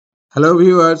Hello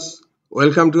viewers,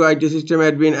 welcome to IT System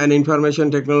Admin and Information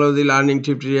Technology Learning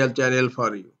Tutorial channel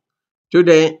for you.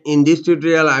 Today in this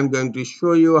tutorial I am going to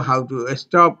show you how to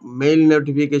stop mail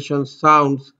notification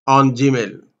sounds on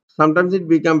Gmail. Sometimes it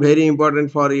becomes very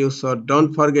important for you, so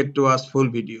don't forget to watch full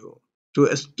video.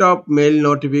 To stop mail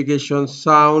notification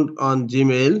sound on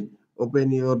Gmail,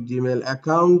 open your Gmail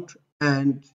account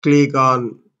and click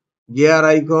on gear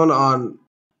icon on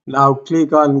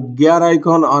gear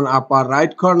icon on upper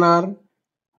right corner,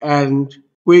 and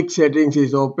quick settings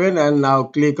is open, and now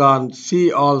click on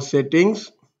see all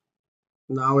settings.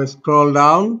 Now scroll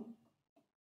down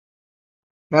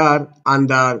here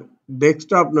under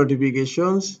desktop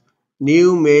notifications.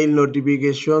 New mail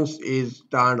notifications is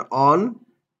turned on,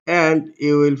 and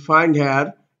you will find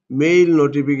here mail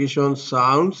notification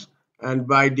sounds, and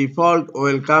by default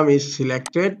welcome is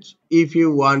selected. If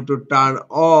you want to turn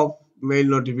off mail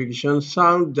notification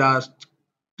sound, just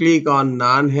click on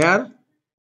none here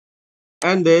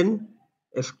and then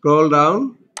scroll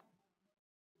down,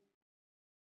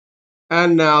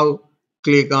 and now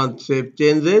click on save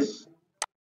changes.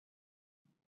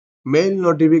 Mail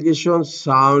notification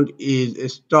sound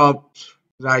is stopped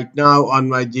right now on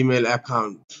my Gmail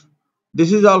account.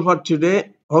 This is all for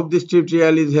today. Hope this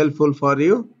tutorial is helpful for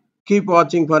you. Keep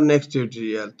watching for next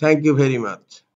tutorial. Thank you very much.